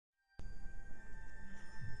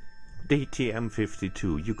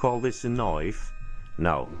DTM52. You call this a knife?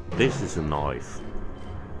 No, this is a knife.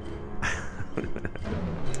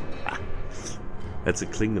 It's a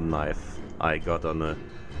Klingon knife I got on a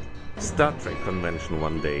Star Trek convention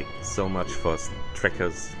one day. So much for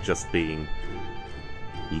trekkers just being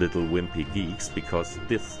little wimpy geeks, because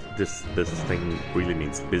this thing really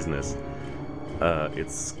means business.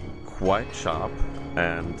 It's quite sharp,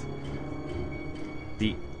 and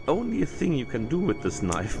the only thing you can do with this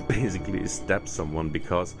knife basically is stab someone,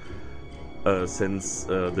 because since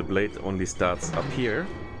the blade only starts up here,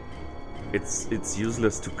 it's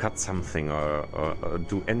useless to cut something or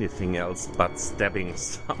do anything else but stabbing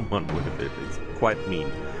someone with it. It's quite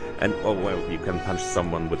mean. And oh well, you can punch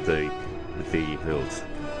someone with the hilt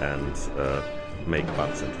and make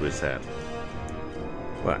bumps into his head.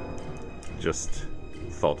 Well, just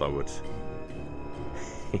thought I would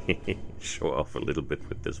show off a little bit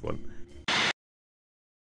with this one.